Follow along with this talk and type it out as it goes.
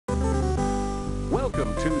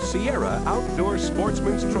to Sierra Outdoor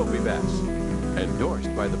Sportsman's Trophy Bass,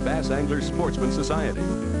 endorsed by the Bass Anglers Sportsman Society.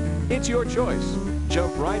 It's your choice.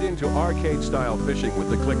 Jump right into arcade-style fishing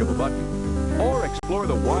with the click of a button, or explore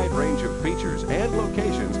the wide range of features and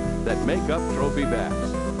locations that make up trophy bass.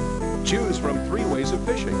 Choose from 3 ways of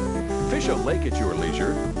fishing. Fish a lake at your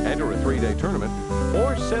leisure, enter a 3-day tournament,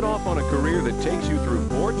 or set off on a career that takes you through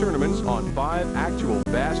 4 tournaments on 5 actual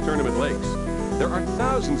bass tournament lakes. There are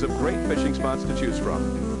thousands of great fishing spots to choose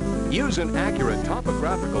from. Use an accurate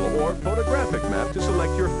topographical or photographic map to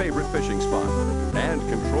select your favorite fishing spot and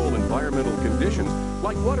control environmental conditions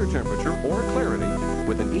like water temperature or clarity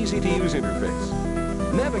with an easy-to-use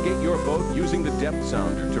interface. Navigate your boat using the depth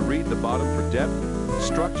sounder to read the bottom for depth,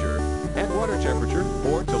 structure, and water temperature,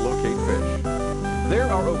 or to locate fish. There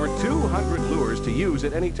are over 200 lures to use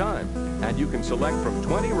at any time, and you can select from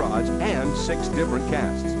 20 rods and 6 different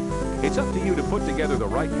casts. It's up to you to put together the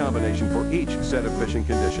right combination for each set of fishing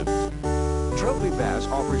conditions. Trophy Bass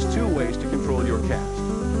offers 2 ways to control your cast.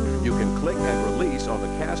 You can click and release on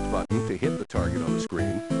the cast button to hit the target on the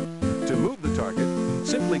screen. To move the target,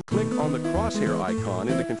 simply click on the crosshair icon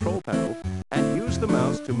in the control panel and use the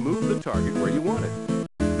mouse to move the target where you want it.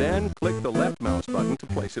 Then click the left mouse button to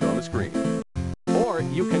place it on the screen. Or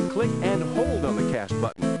you can click and hold on the cast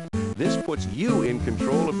button. This puts you in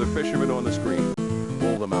control of the fisherman on the screen.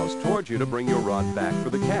 Pull the mouse towards you to bring your rod back for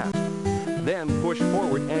the cast. Then push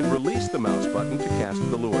forward and release the mouse button to cast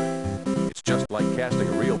the lure. It's just like casting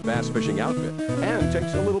a real bass fishing outfit and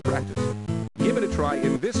takes a little practice. Give it a try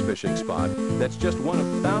in this fishing spot that's just one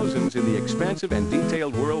of thousands in the expansive and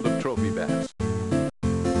detailed world of trophy